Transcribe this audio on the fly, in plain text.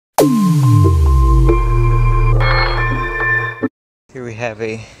we have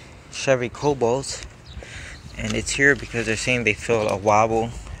a Chevy Cobalt, and it's here because they're saying they feel a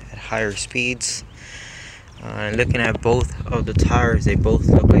wobble at higher speeds. And looking at both of the tires, they both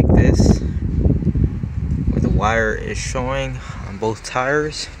look like this, where the wire is showing on both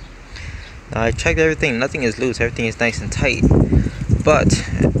tires. Now I checked everything, nothing is loose, everything is nice and tight. But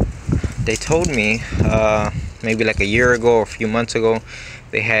they told me maybe like a year ago or a few months ago,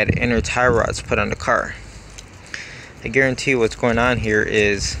 they had inner tie rods put on the car. I guarantee what's going on here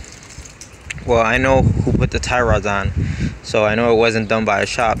is, well, I know who put the tie rods on, so I know it wasn't done by a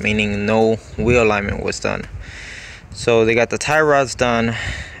shop, meaning no wheel alignment was done. So they got the tie rods done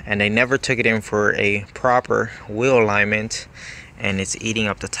and they never took it in for a proper wheel alignment, and it's eating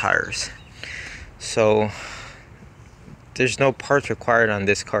up the tires. So there's no parts required on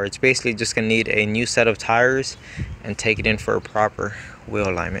this car. It's basically just gonna need a new set of tires and take it in for a proper wheel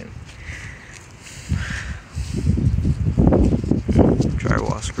alignment.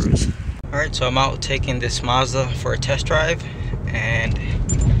 Drywall screws. Alright, so I'm out taking this Mazda for a test drive, and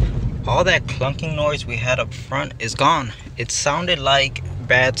all that clunking noise we had up front is gone. It sounded like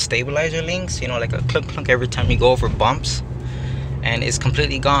bad stabilizer links, you know, like a clunk clunk every time you go over bumps, and it's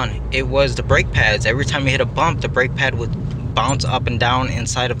completely gone. It was the brake pads. Every time you hit a bump, the brake pad would bounce up and down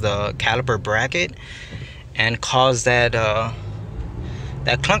inside of the caliper bracket and cause that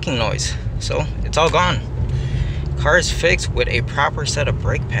that clunking noise. So it's all gone. Car is fixed with a proper set of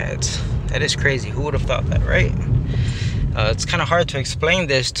brake pads. That is crazy. Who would have thought that, right? It's kind of hard to explain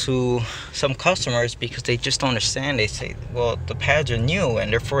this to some customers because they just don't understand. They say, well, the pads are new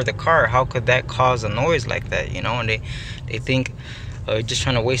and they're for the car. How could that cause a noise like that, you know? And they think just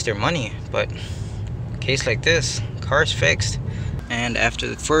trying to waste their money. But case like this, car's fixed. And after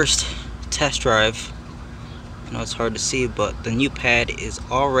the first test drive, I know it's hard to see, but the new pad is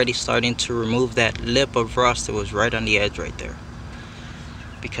already starting to remove that lip of rust that was right on the edge right there,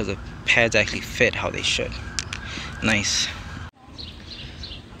 because the pads actually fit how they should. Nice.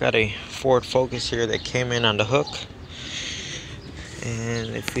 Got a Ford Focus here that came in on the hook,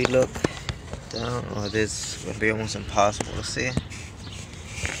 and if we look down, oh, this is gonna be almost impossible to see.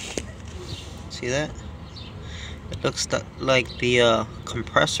 See that? It looks like the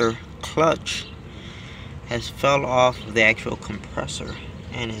compressor clutch has fell off of the actual compressor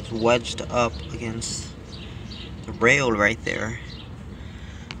and is wedged up against the rail right there.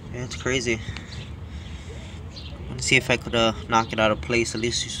 Yeah, it's crazy. I'm gonna see if I could knock it out of place, at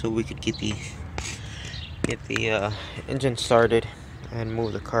least so we could get the engine started and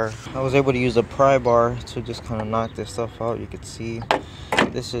move the car. I was able to use a pry bar to just kind of knock this stuff out. You could see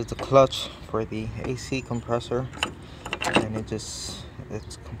this is the clutch for the AC compressor, and it's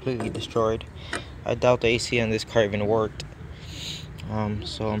completely destroyed. I doubt the AC on this car even worked,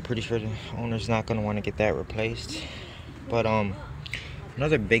 so I'm pretty sure the owner's not going to want to get that replaced. But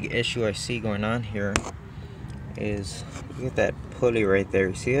another big issue I see going on here is, look at that pulley right there.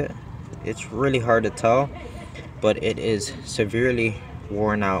 You see it? It's really hard to tell, but it is severely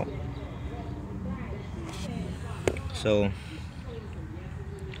worn out. So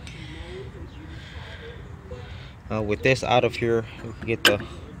with this out of here, we can get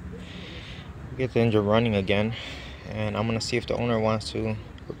the engine running again, and I'm gonna see if the owner wants to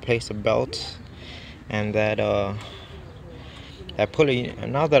replace the belt and that pulley.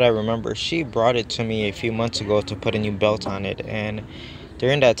 And now that I remember, she brought it to me a few months ago to put a new belt on it, and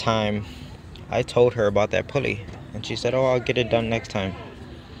during that time I told her about that pulley and she said, oh, I'll get it done next time.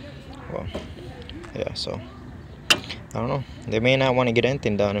 Well, yeah, so I don't know, they may not want to get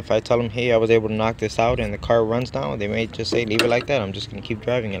anything done. If I tell them, hey, I was able to knock this out and the car runs now, they may just say, leave it like that. I'm just gonna keep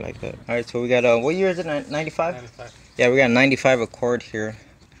driving it like that. All right, so we got what year is it? 95? 95. Yeah, we got a 95 Accord here,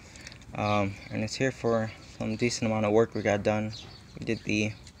 and it's here for some decent amount of work we got done. We did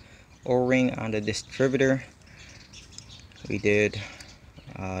the O-ring on the distributor, we did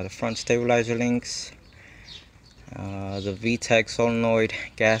the front stabilizer links, the VTEC solenoid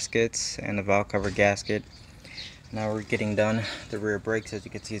gaskets, and the valve cover gasket. Now we're getting done the rear brakes. As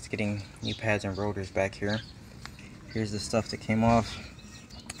you can see, it's getting new pads and rotors back here. Here's the stuff that came off.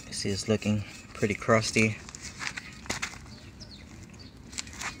 You see it's looking pretty crusty.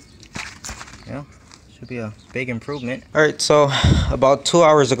 Yeah, should be a big improvement. Alright, so about 2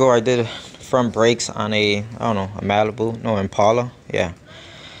 hours ago I did front brakes on a, I don't know, a Malibu, no, Impala, yeah.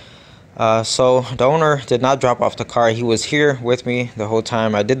 So the owner did not drop off the car. He was here with me the whole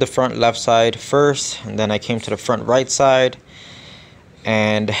time. I did the front left side first, and then I came to the front right side,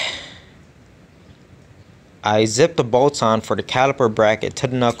 and I zipped the bolts on for the caliper bracket to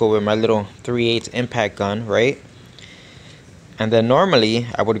the knuckle with my little 3/8 impact gun, right? And then normally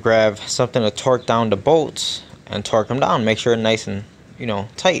I would grab something to torque down the bolts and torque them down, make sure it's nice and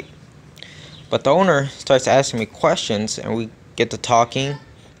tight. But the owner starts asking me questions, and we get to talking,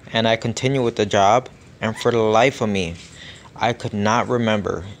 and I continue with the job. And for the life of me, I could not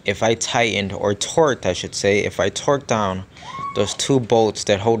remember if I tightened, or torqued I should say, if I torqued down those 2 bolts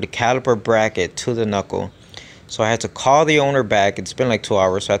that hold the caliper bracket to the knuckle. So I had to call the owner back. It's been like 2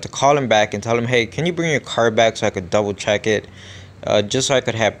 hours, so I had to call him back and tell him, hey, can you bring your car back so I could double check it, just so I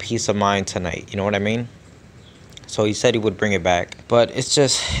could have peace of mind tonight, you know what I mean? So he said he would bring it back. But it's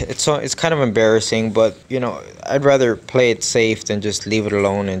kind of embarrassing, but I'd rather play it safe than just leave it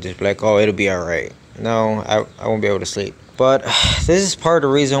alone and just be like, oh, it'll be all right. No, I won't be able to sleep. But this is part of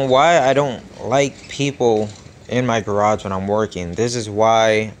the reason why I don't like people in my garage when I'm working. This is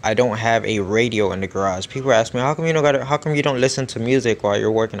why I don't have a radio in the garage. People ask me, how come you don't listen to music while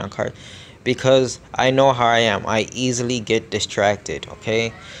you're working on cars? Because I know how I am. I easily get distracted,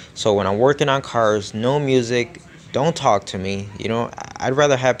 okay? So when I'm working on cars, no music, don't talk to me. I'd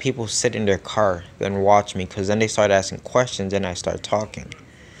rather have people sit in their car than watch me, because then they start asking questions and I start talking.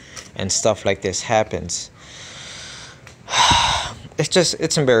 And stuff like this happens.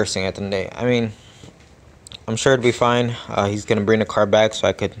 It's embarrassing at the end of the day. I mean, I'm sure it'll be fine. He's going to bring the car back so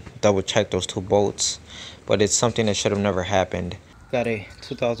I could double check those 2 bolts. But it's something that should have never happened. Got a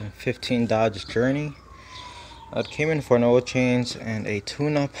 2015 Dodge Journey. It came in for an oil change and a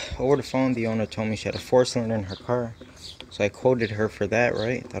tune-up. Over the phone, the owner told me she had a 4-cylinder in her car. So I quoted her for that,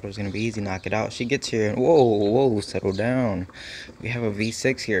 right? Thought it was going to be easy, knock it out. She gets here and whoa, settle down. We have a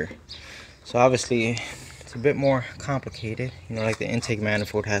V6 here. So obviously, it's a bit more complicated. Like the intake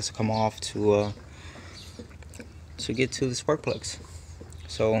manifold has to come off to get to the spark plugs.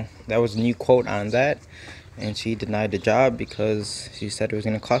 So that was a new quote on that. And she denied the job because she said it was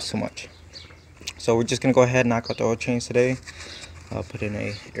going to cost so much. So we're just going to go ahead and knock out the oil change today. Put in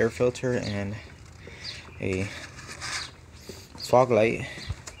a air filter and a fog light.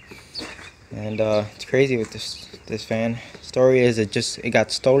 And it's crazy with this fan. Story is it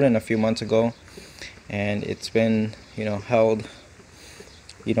got stolen a few months ago, and it's been held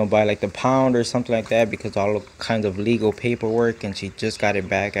by like the pound or something like that, because all kinds of legal paperwork, and she just got it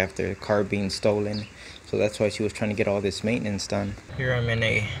back after the car being stolen. So that's why she was trying to get all this maintenance done. Here I'm in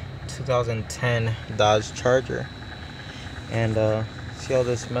a 2010 Dodge Charger, and see all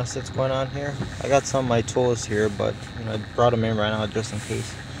this mess that's going on here. I got some of my tools here, but I brought them in right now just in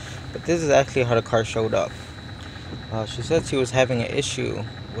case. But this is actually how the car showed up. She said she was having an issue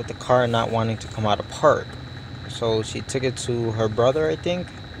with the car not wanting to come out of park. So she took it to her brother, I think,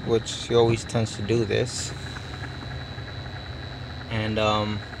 which she always tends to do this. And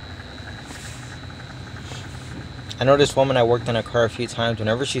I know this woman, I worked on her car a few times.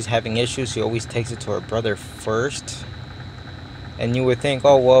 Whenever she's having issues, she always takes it to her brother first. And you would think,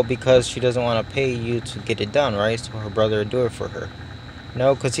 oh, well, because she doesn't want to pay you to get it done, right? So her brother would do it for her.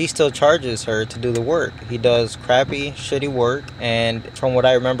 No, because he still charges her to do the work. He does crappy, shitty work. And from what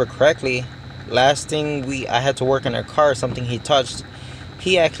I remember correctly, last thing I had to work on her car, something he touched,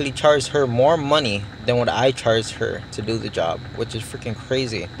 he actually charged her more money than what I charged her to do the job, which is freaking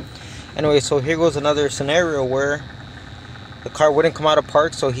crazy. Anyway, so here goes another scenario where the car wouldn't come out of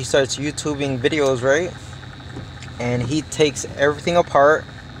park, so he starts YouTubing videos, right? And he takes everything apart.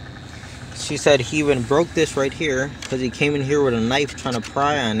 She said he even broke this right here because he came in here with a knife trying to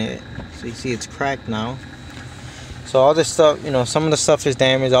pry on it. So you see it's cracked now. So all this stuff, some of the stuff is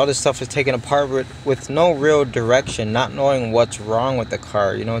damaged. All this stuff is taken apart with no real direction, not knowing what's wrong with the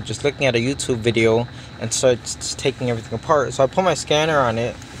car. Just looking at a YouTube video and starts taking everything apart. So I put my scanner on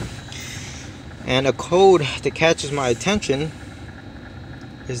it, and a code that catches my attention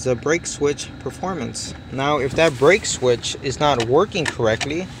is the brake switch performance. Now, if that brake switch is not working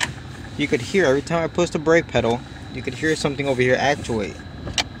correctly, you could hear every time I push the brake pedal, you could hear something over here actuate.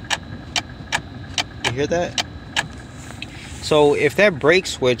 You hear that? So if that brake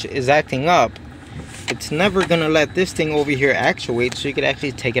switch is acting up, it's never gonna let this thing over here actuate, so you could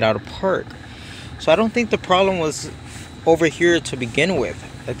actually take it out of park. So I don't think the problem was over here to begin with.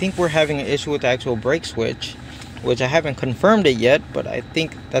 I think we're having an issue with the actual brake switch, which I haven't confirmed it yet, but I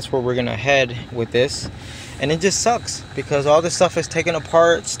think that's where we're gonna head with this. And it just sucks because all this stuff is taken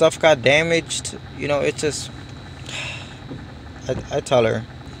apart, stuff got damaged. It's just, I tell her,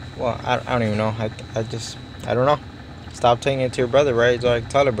 well, I don't even know. I don't know. Stop taking it to your brother, right? So I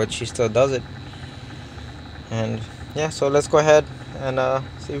tell her, but she still does it. And yeah, so let's go ahead and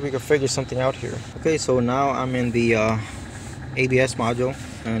see if we can figure something out here. Okay, so now I'm in the ABS module,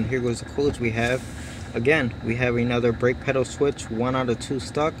 and here goes the codes we have. Again, we have another brake pedal switch, 1 out of 2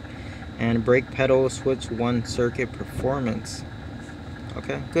 stuck, and brake pedal switch 1 circuit performance.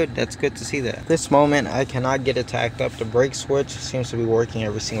 Okay, good. That's good to see that. At this moment, I cannot get it to act up. The brake switch seems to be working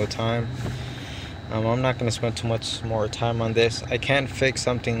every single time. I'm not going to spend too much more time on this. I can't fix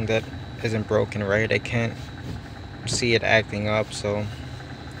something that isn't broken, right? I can't see it acting up. So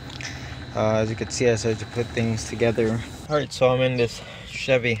as you can see, I started to put things together. Alright, so I'm in this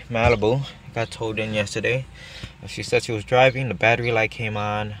Chevy Malibu. Got towed in yesterday. She said she was driving, the battery light came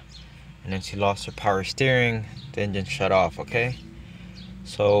on, and then she lost her power steering. The engine shut off. Okay,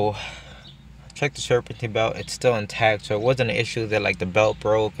 so check the serpentine belt, it's still intact, so it wasn't an issue that like the belt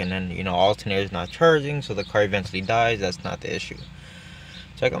broke and then, you know, alternator is not charging, so the car eventually dies. That's not the issue.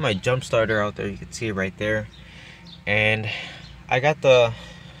 So I got my jump starter out there, you can see it right there, and I got the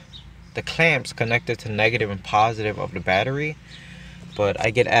clamps connected to negative and positive of the battery, but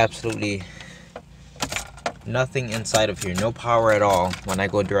I get absolutely nothing inside of here, no power at all when I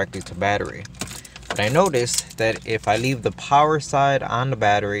go directly to battery. But I noticed that if I leave the power side on the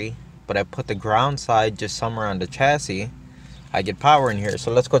battery, but I put the ground side just somewhere on the chassis, I get power in here.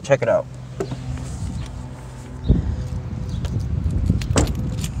 So let's go check it out.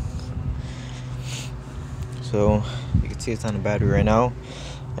 So you can see it's on the battery right now,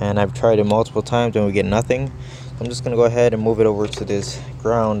 and I've tried it multiple times and we get nothing. So I'm just gonna go ahead and move it over to this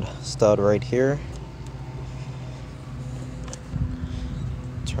ground stud right here.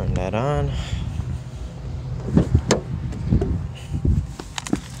 Turn that on.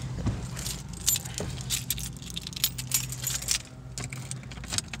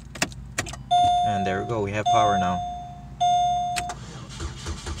 And there we go, we have power now.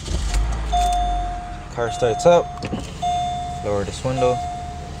 Car starts up. Lower this window.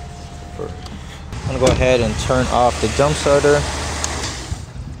 I'm gonna go ahead and turn off the jump starter.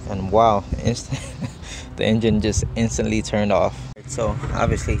 And wow, the engine just instantly turned off. So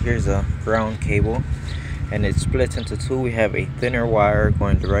obviously here's a ground cable, and it splits into two. We have a thinner wire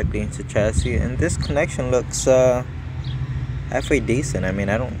going directly into chassis, and this connection looks halfway decent. I mean,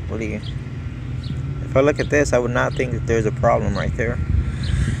 I don't really, if I look at this, I would not think that there's a problem right there.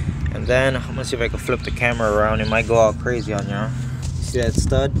 And then I'm gonna see if I can flip the camera around. It might go all crazy on y'all. See that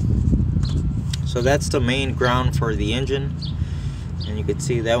stud? So that's the main ground for the engine, and you can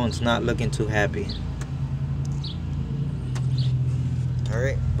see that one's not looking too happy. All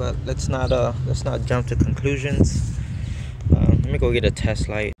right, but let's not jump to conclusions. Let me go get a test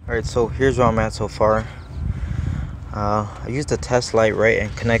light. All right, so here's where I'm at so far. I used the test light, right,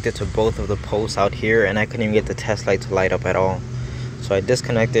 and connected to both of the posts out here, and I couldn't even get the test light to light up at all. So I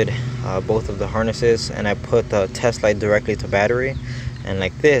disconnected both of the harnesses, and I put the test light directly to battery, and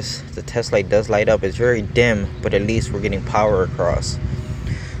like this, the test light does light up. It's very dim, but at least we're getting power across.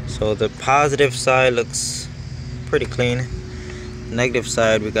 So the positive side looks pretty clean. Negative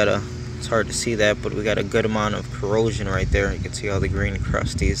side, we got a, it's hard to see that, but we got a good amount of corrosion right there. You can see all the green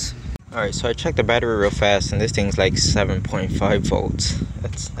crusties. All right, so I checked the battery real fast, and this thing's like 7.5 volts.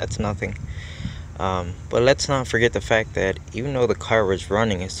 That's nothing. But let's not forget the fact that even though the car was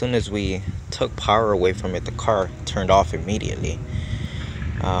running, as soon as we took power away from it, the car turned off immediately.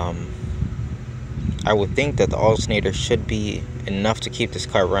 I would think that the alternator should be enough to keep this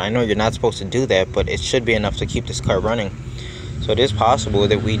car running. I know you're not supposed to do that, but it should be enough to keep this car running. So it is possible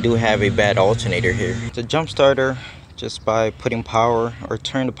that we do have a bad alternator here. The jump starter, just by putting power or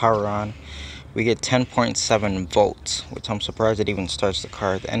turn the power on, we get 10.7 volts, which I'm surprised it even starts the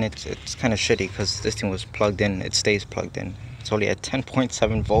car. And it's kind of shitty because this thing was plugged in, it stays plugged in. It's only at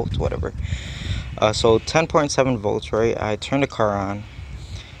 10.7 volts, whatever. So 10.7 volts, right? I turn the car on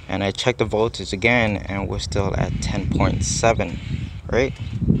and I check the voltage again, and we're still at 10.7, right?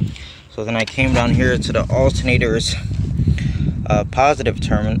 So then I came down here to the alternator's positive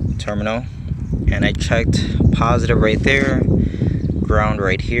terminal, and I checked positive right there, ground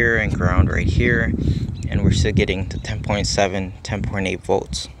right here, and ground right here, and we're still getting to 10.7, 10.8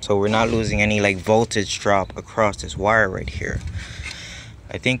 volts. So we're not losing any like voltage drop across this wire right here.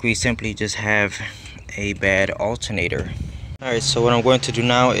 I think we simply just have a bad alternator. Alright, so what I'm going to do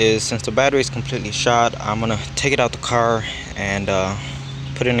now is, since the battery is completely shot, I'm gonna take it out the car and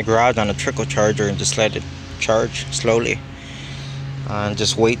put it in the garage on a trickle charger and just let it charge slowly. And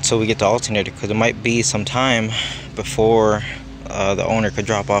just wait till we get the alternator, because it might be some time before the owner could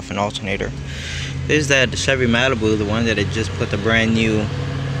drop off an alternator. There's that Chevy Malibu, the one that had just put the brand new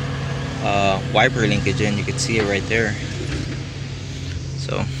wiper linkage in. You can see it right there.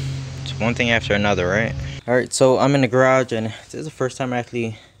 So it's one thing after another, right? Alright, so I'm in the garage, and this is the first time I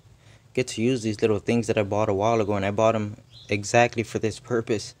actually get to use these little things that I bought a while ago, and I bought them exactly for this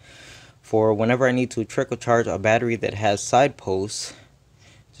purpose. For whenever I need to trickle charge a battery that has side posts,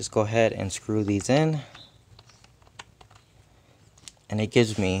 just go ahead and screw these in, and it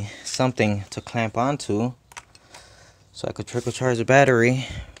gives me something to clamp onto so I could trickle charge the battery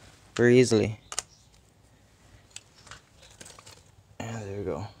very easily. And there we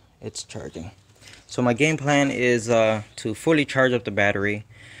go, it's charging. So my game plan is to fully charge up the battery,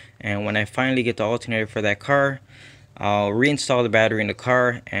 and when I finally get the alternator for that car, I'll reinstall the battery in the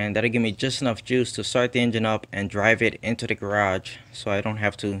car, and that'll give me just enough juice to start the engine up and drive it into the garage, so I don't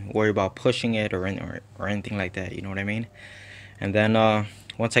have to worry about pushing it or anything like that, you know what I mean? And then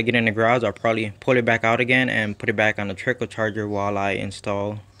once I get in the garage, I'll probably pull it back out again and put it back on the trickle charger while I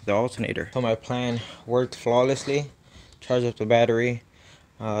install the alternator. So my plan worked flawlessly. Charged up the battery.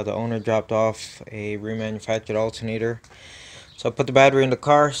 The owner dropped off a remanufactured alternator. So I put the battery in the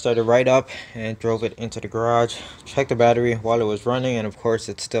car, started right up, and drove it into the garage. Checked the battery while it was running, and of course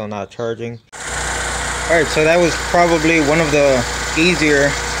it's still not charging. Alright, so that was probably one of the easier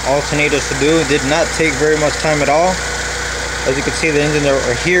alternators to do. It did not take very much time at all. As you can see, the engine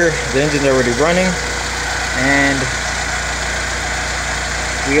are here, the engine's already running, and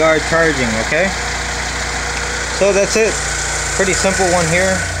we are charging, okay? So that's it. Pretty simple one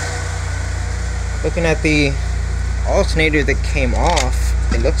here. Looking at the alternator that came off,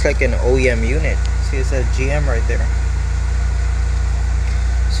 it looks like an OEM unit. See, it says GM right there.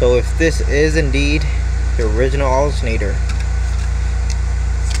 So if this is indeed the original alternator,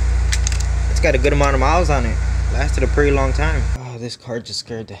 it's got a good amount of miles on it. Lasted a pretty long time. Oh, this car just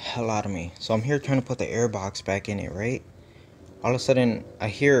scared the hell out of me. So I'm here trying to put the air box back in it, right? All of a sudden, I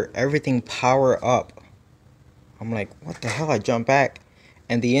hear everything power up. I'm like, what the hell? I jump back,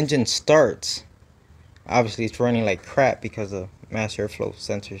 and the engine starts. Obviously, it's running like crap because the mass airflow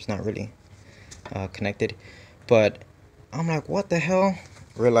sensor is not really connected. But I'm like, what the hell?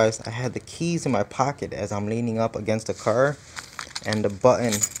 Realized I had the keys in my pocket as I'm leaning up against the car, and the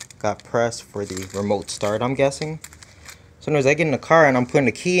button got pressed for the remote start, I'm guessing. So as I get in the car and I'm putting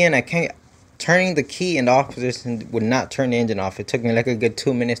the key in, I can't, turning the key in the off position would not turn the engine off. It took me like a good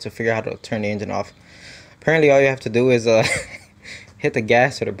 2 minutes to figure out how to turn the engine off. Apparently all you have to do is hit the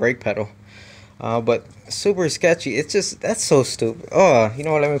gas or the brake pedal. But super sketchy. It's just, that's so stupid. Oh, you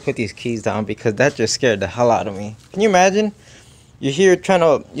know what, let me put these keys down because that just scared the hell out of me. Can you imagine? You're here trying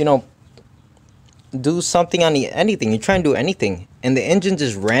to, you know, do something on anything. You try and do anything, and the engine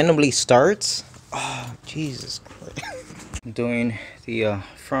just randomly starts. Oh, Jesus Christ. I'm doing the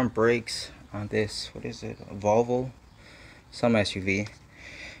front brakes on this, what is it, a Volvo, some SUV.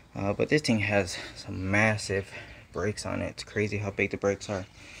 But this thing has some massive brakes on it. It's crazy how big the brakes are.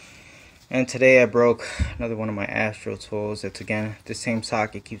 And today I broke another one of my Astro tools. It's again the same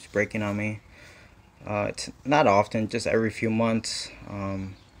socket keeps breaking on me. It's not often, just every few months.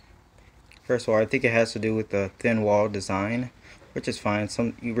 First of all, I think it has to do with the thin wall design, which is fine.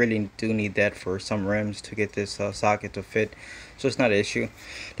 You really do need that for some rims to get this socket to fit, so it's not an issue.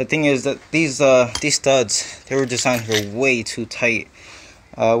 The thing is that these studs, they were designed here way too tight.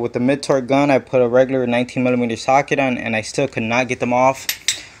 With the mid-torque gun, I put a regular 19mm socket on, and I still could not get them off.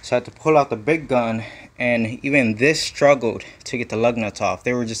 So I had to pull out the big gun, and even this struggled to get the lug nuts off.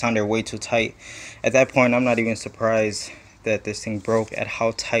 They were just on there way too tight. At that point, I'm not even surprised that this thing broke at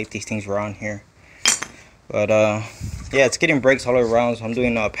how tight these things were on here. But yeah, it's getting brakes all around. So I'm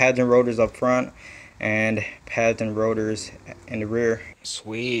doing pads and rotors up front and pads and rotors in the rear.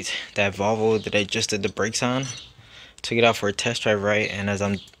 Sweet, that Volvo that I just did the brakes on, took it out for a test drive, right? And as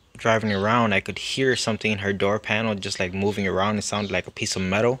I'm driving around, I could hear something in her door panel just like moving around. It sounded like a piece of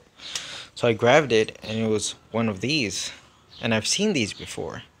metal. So I grabbed it, and it was one of these, and I've seen these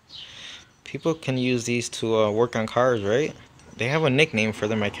before. People can use these to work on cars, right? They have a nickname for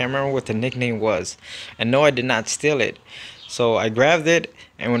them. I can't remember what the nickname was. And no, I did not steal it. So I grabbed it,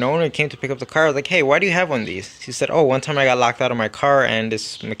 and when the owner came to pick up the car, I was like, hey, why do you have one of these? He said, oh, one time I got locked out of my car, and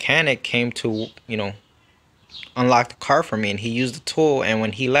this mechanic came to, you know, unlock the car for me, and he used the tool, and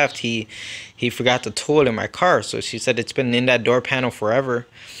when he left, he forgot the tool in my car. So she said it's been in that door panel forever.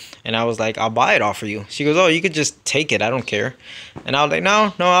 And I was like, I'll buy it off of you. She goes, oh, you could just take it, I don't care. And I was like,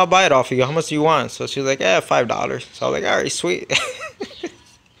 no, I'll buy it off of you. How much do you want? So she was like, yeah, $5. So I was like, all right, sweet.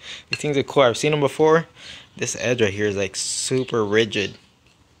 These things are cool. I've seen them before. This edge right here is like super rigid.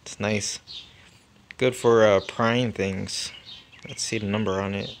 It's nice. Good for prying things. Let's see the number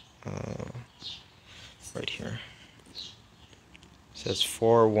on it. Right here. It says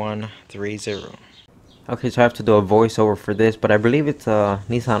 4130. Okay, so I have to do a voiceover for this, but I believe it's a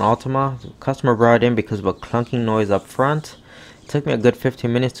Nissan Altima. The customer brought it in because of a clunking noise up front. It took me a good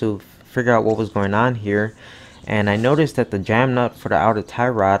 15 minutes to figure out what was going on here, and I noticed that the jam nut for the outer tie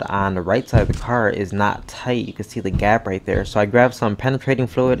rod on the right side of the car is not tight. You can see the gap right there. So I grabbed some penetrating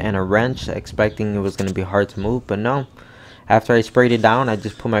fluid and a wrench, expecting it was going to be hard to move, but no. After I sprayed it down, I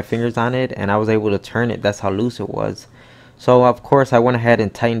just put my fingers on it and I was able to turn it. That's how loose it was. So of course I went ahead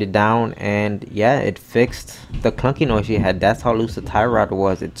and tightened it down, and yeah, it fixed the clunky noise she had. That's how loose the tie rod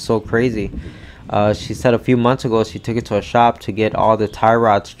was. It's so crazy. She said a few months ago she took it to a shop to get all the tie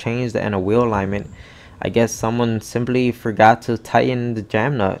rods changed and a wheel alignment. I guess someone simply forgot to tighten the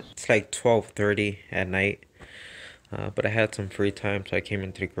jam nut. It's like 12:30 at night, but I had some free time, so I came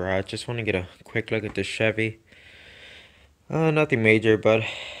into the garage. Just want to get a quick look at the Chevy. Nothing major, but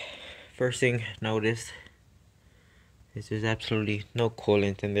first thing noticed is there's absolutely no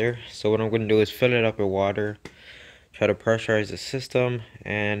coolant in there. So what I'm going to do is fill it up with water, try to pressurize the system,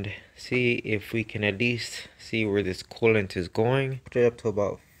 and see if we can at least see where this coolant is going. Straight up to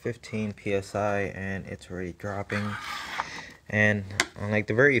about 15 psi, and it's already dropping. And on like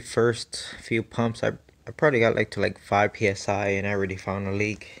the very first few pumps, I probably got like to like 5 psi, and I already found a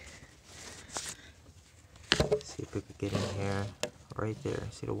leak. Let's see if we could get in here. Right there,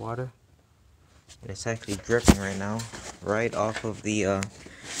 see the water? And it's actually dripping right now, right off of the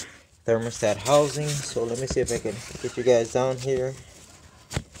thermostat housing. So let me see if I can get you guys down here.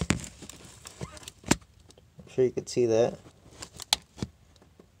 I'm sure you could see that.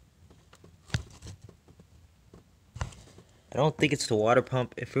 I don't think it's the water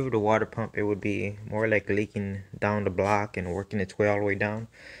pump. If it were the water pump, it would be more like leaking down the block and working its way all the way down.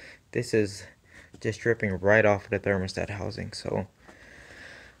 This is just dripping right off of the thermostat housing. So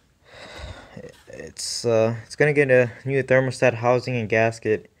it's gonna get a new thermostat housing and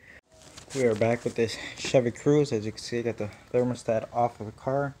gasket. We are back with this Chevy Cruze. As you can see, I got the thermostat off of the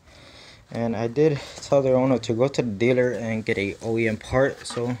car, and I did tell the owner to go to the dealer and get a OEM part,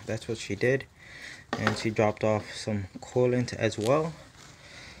 so that's what she did, and she dropped off some coolant as well.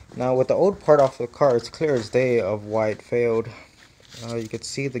 Now with the old part off the car, it's clear as day of why it failed. You can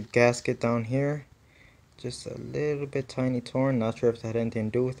see the gasket down here, just a little bit tiny torn. Not sure if that had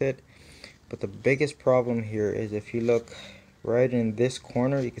anything to do with it. But the biggest problem here is if you look right in this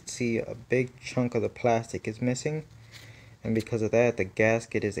corner, you can see a big chunk of the plastic is missing. And because of that, the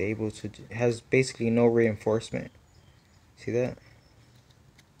gasket is able to, has basically no reinforcement. See that?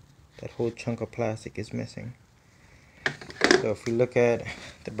 That whole chunk of plastic is missing. So if we look at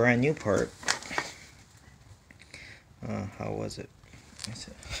the brand new part, how was it?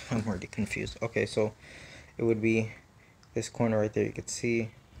 I'm already confused. Okay, so it would be this corner right there. You could see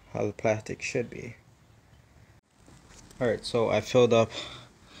how the plastic should be. Alright, so I filled up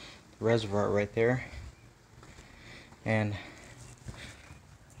the reservoir right there, and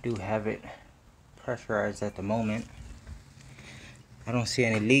do have it pressurized at the moment. I don't see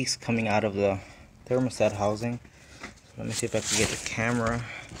any leaks coming out of the thermostat housing. So let me see if I can get the camera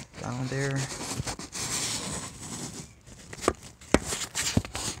down there.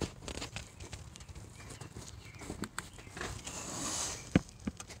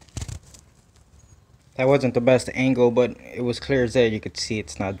 That wasn't the best angle, but it was clear as day. You could see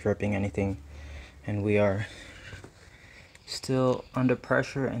it's not dripping anything, and we are still under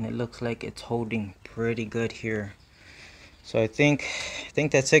pressure, and it looks like it's holding pretty good here. So I think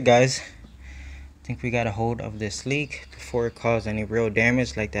that's it, guys. I think we got a hold of this leak before it caused any real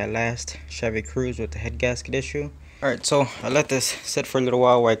damage like that last Chevy Cruze with the head gasket issue. Alright, so I let this sit for a little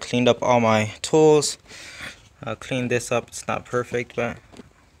while where I cleaned up all my tools. I cleaned this up. It's not perfect, but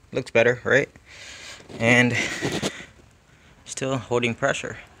looks better, right? And still holding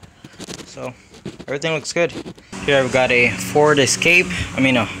pressure, so everything looks good. Here I've got a Ford Escape,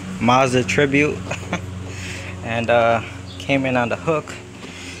 a Mazda Tribute, and came in on the hook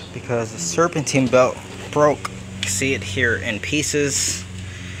because the serpentine belt broke. You see it here in pieces,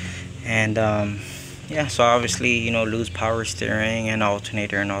 and yeah, so obviously lose power steering and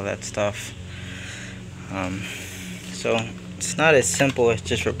alternator and all that stuff. So it's not as simple as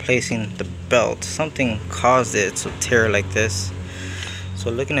just replacing the belt. Something caused it to tear like this. So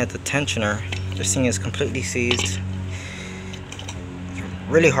looking at the tensioner, this thing is completely seized. It's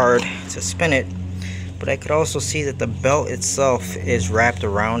really hard to spin it, but I could also see that the belt itself is wrapped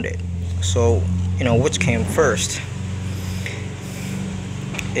around it. So which came first?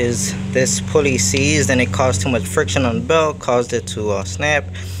 Is this pulley seized and it caused too much friction on the belt, caused it to snap?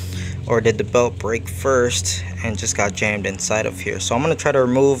 Or did the belt break first and just got jammed inside of here? So I'm going to try to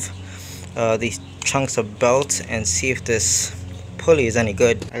remove these chunks of belt and see if this pulley is any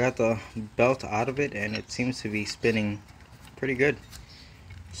good. I got the belt out of it and it seems to be spinning pretty good.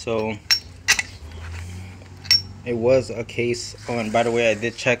 So it was a case. Oh, and by the way, I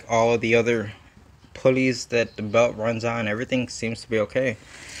did check all of the other pulleys that the belt runs on. Everything seems to be okay.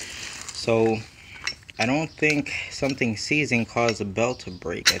 So I don't think something seizing caused the belt to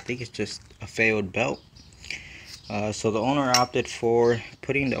break. I think it's just a failed belt. So the owner opted for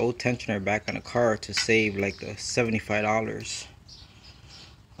putting the old tensioner back on the car to save like the $75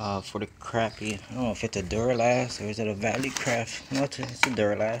 for the crappy, I don't know if it's a Duralast or is it a Valley Craft. No, it's a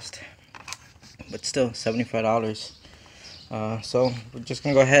Duralast, but still $75. So we're just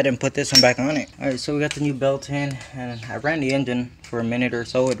gonna go ahead and put this one back on it. Alright, so we got the new belt in, and I ran the engine for a minute or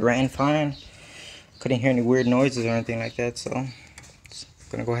so. It ran fine, couldn't hear any weird noises or anything like that, so just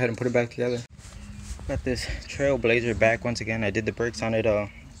gonna go ahead and put it back together. Got this Trailblazer back once again. I did the brakes on it I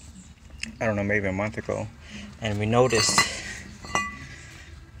don't know, maybe a month ago, and we noticed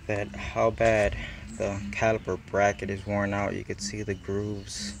that how bad the caliper bracket is worn out. You can see the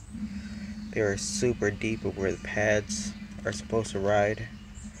grooves, they are super deep of where the pads are supposed to ride.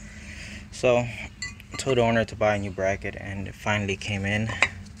 So I told the owner to buy a new bracket, and it finally came in.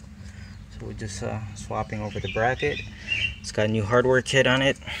 So we're just swapping over the bracket. It's got a new hardware kit on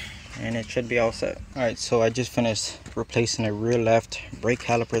it, and it should be all set. Alright, so I just finished replacing the rear left brake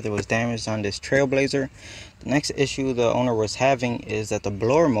caliper that was damaged on this Trailblazer. The next issue the owner was having is that the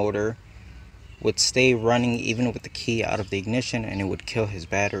blower motor would stay running even with the key out of the ignition, and it would kill his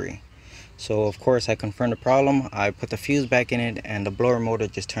battery. So of course I confirmed the problem. I put the fuse back in it, and the blower motor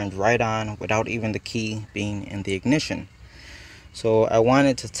just turned right on without even the key being in the ignition. So I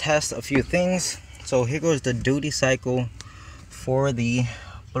wanted to test a few things. So here goes the duty cycle for the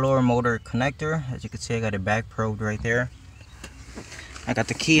blower motor connector. As you can see, I got it back probed right there. I got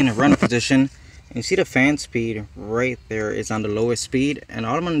the key in the runner position. You see the fan speed right there is on the lowest speed, and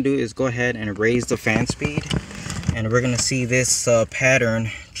all I'm going to do is go ahead and raise the fan speed, and we're going to see this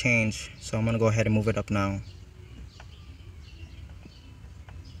pattern change. So I'm going to go ahead and move it up now.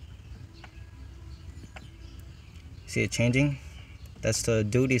 See it changing? That's the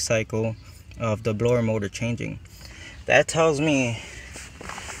duty cycle of the blower motor changing. That tells me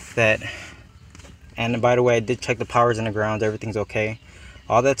that, and by the way, I did check the powers and the grounds, everything's okay.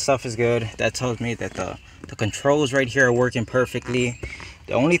 All that stuff is good. That tells me that the controls right here are working perfectly.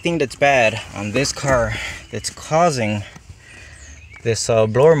 The only thing that's bad on this car that's causing this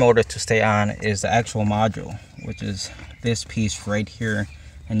blower motor to stay on is the actual module, which is this piece right here,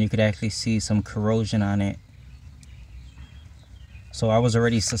 and you could actually see some corrosion on it. So I was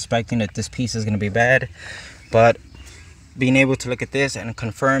already suspecting that this piece is going to be bad, but being able to look at this and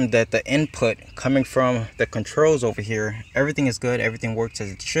confirm that the input coming from the controls over here, everything is good, everything works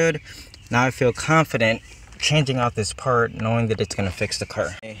as it should. Now I feel confident changing out this part, knowing that it's going to fix the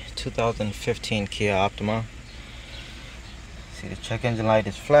car. A 2015 Kia Optima. See, the check engine light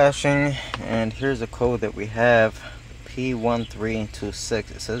is flashing, and here's a code that we have,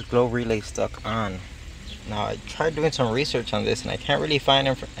 P1326. It says glow relay stuck on. Now I tried doing some research on this, and I can't really find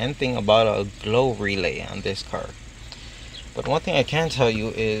anything about a glow relay on this car. But one thing I can tell you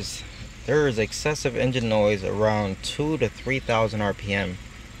is there is excessive engine noise around 2,000 to 3,000 RPM.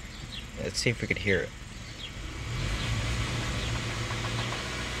 Let's see if we could hear it.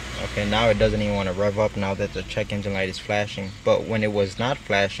 Okay, now it doesn't even want to rev up now that the check engine light is flashing. But when it was not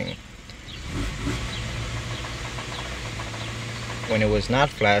flashing,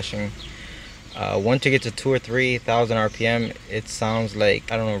 once you get to 2,000 or 3,000 RPM, it sounds like,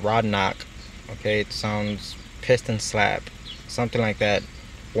 I don't know, rod knock. Okay, it sounds piston slap, something like that,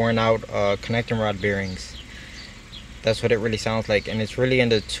 worn out connecting rod bearings. That's what it really sounds like, and it's really in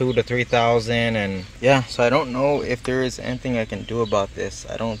the 2,000 to 3,000. And yeah, so I don't know if there is anything I can do about this.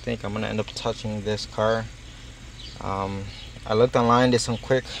 I don't think I'm gonna end up touching this car. I looked online, did some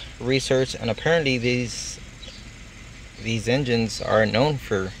quick research, and apparently these engines are known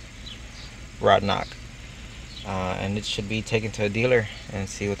for rod knock, and it should be taken to a dealer and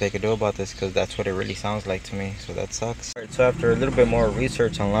see what they could do about this, because that's what it really sounds like to me. So that sucks. All right, so after a little bit more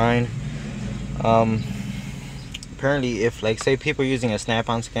research online, apparently if, like, say people are using a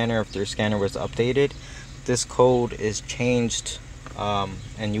snap-on scanner, if their scanner was updated, this code is changed,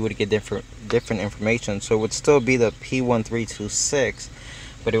 and you would get different information. So it would still be the P1326,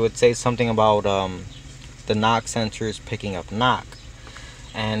 but it would say something about the knock sensors picking up knock,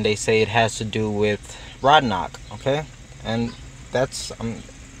 and they say it has to do with rod knock. Okay, and that's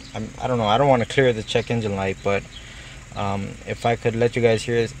I don't know, I don't want to clear the check engine light, but if I could let you guys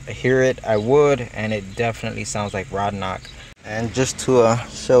hear it, I would, and it definitely sounds like rod knock. And just to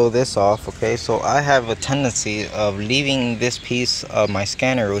show this off, okay, so I have a tendency of leaving this piece of my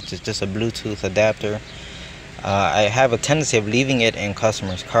scanner, which is just a Bluetooth adapter, I have a tendency of leaving it in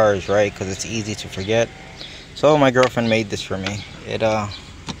customers' cars, right, because it's easy to forget. So my girlfriend made this for me. It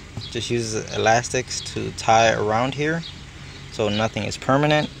just uses elastics to tie around here, so nothing is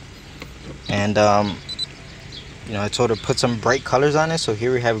permanent. And you know, I told her put some bright colors on it. So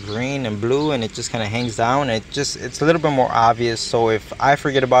here we have green and blue, and it just kind of hangs down. It's a little bit more obvious. So if I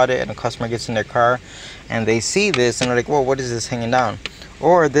forget about it and a customer gets in their car and they see this and they're like, whoa, what is this hanging down?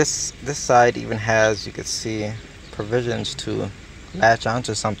 Or this side even has, you could see, provisions to latch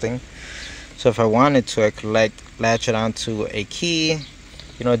onto something. So if I wanted to, I could latch it onto a key,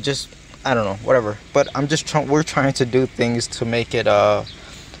 you know, just, I don't know, whatever. But we're trying to do things to make it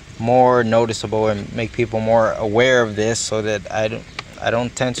more noticeable and make people more aware of this, so that I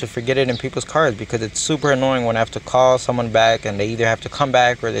don't tend to forget it in people's cars, because it's super annoying when I have to call someone back and they either have to come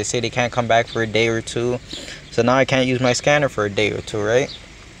back or they say they can't come back for a day or two. So now I can't use my scanner for a day or two, right?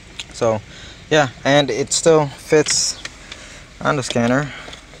 So yeah, and it still fits on the scanner.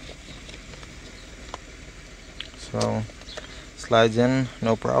 So slides in,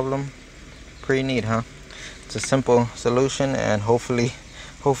 no problem. Pretty neat, huh? It's a simple solution, and hopefully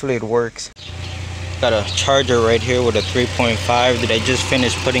it works. Got a charger right here with a 3.5 that I just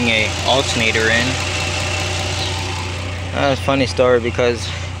finished putting a alternator in. That's a funny story, because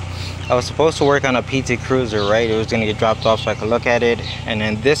I was supposed to work on a PT Cruiser, right? It was gonna get dropped off so I could look at it, and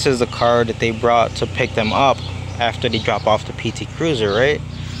then this is the car that they brought to pick them up after they drop off the PT Cruiser, right?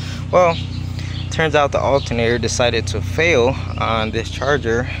 Well, turns out the alternator decided to fail on this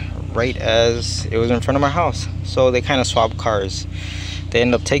charger right as it was in front of my house. So they kind of swapped cars. They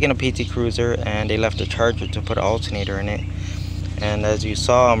ended up taking a PT Cruiser and they left the charger to put an alternator in it. And as you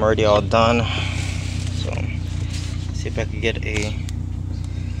saw, I'm already all done. So let's see if I can get a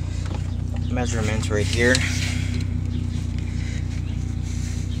measurement right here.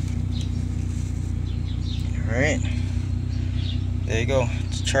 Alright, there you go.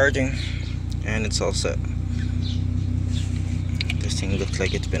 It's charging and it's all set. This thing looks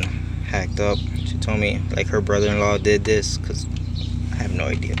like it's been hacked up. She told me like her brother-in-law did this, because I have no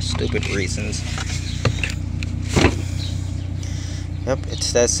idea, stupid reasons. Yep,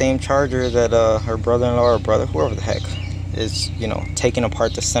 it's that same charger that her brother-in-law or brother, whoever the heck, is, you know, taking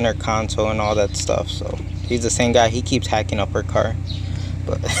apart the center console and all that stuff. So he's the same guy. He keeps hacking up her car,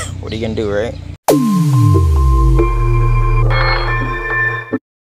 but what are you gonna do, right?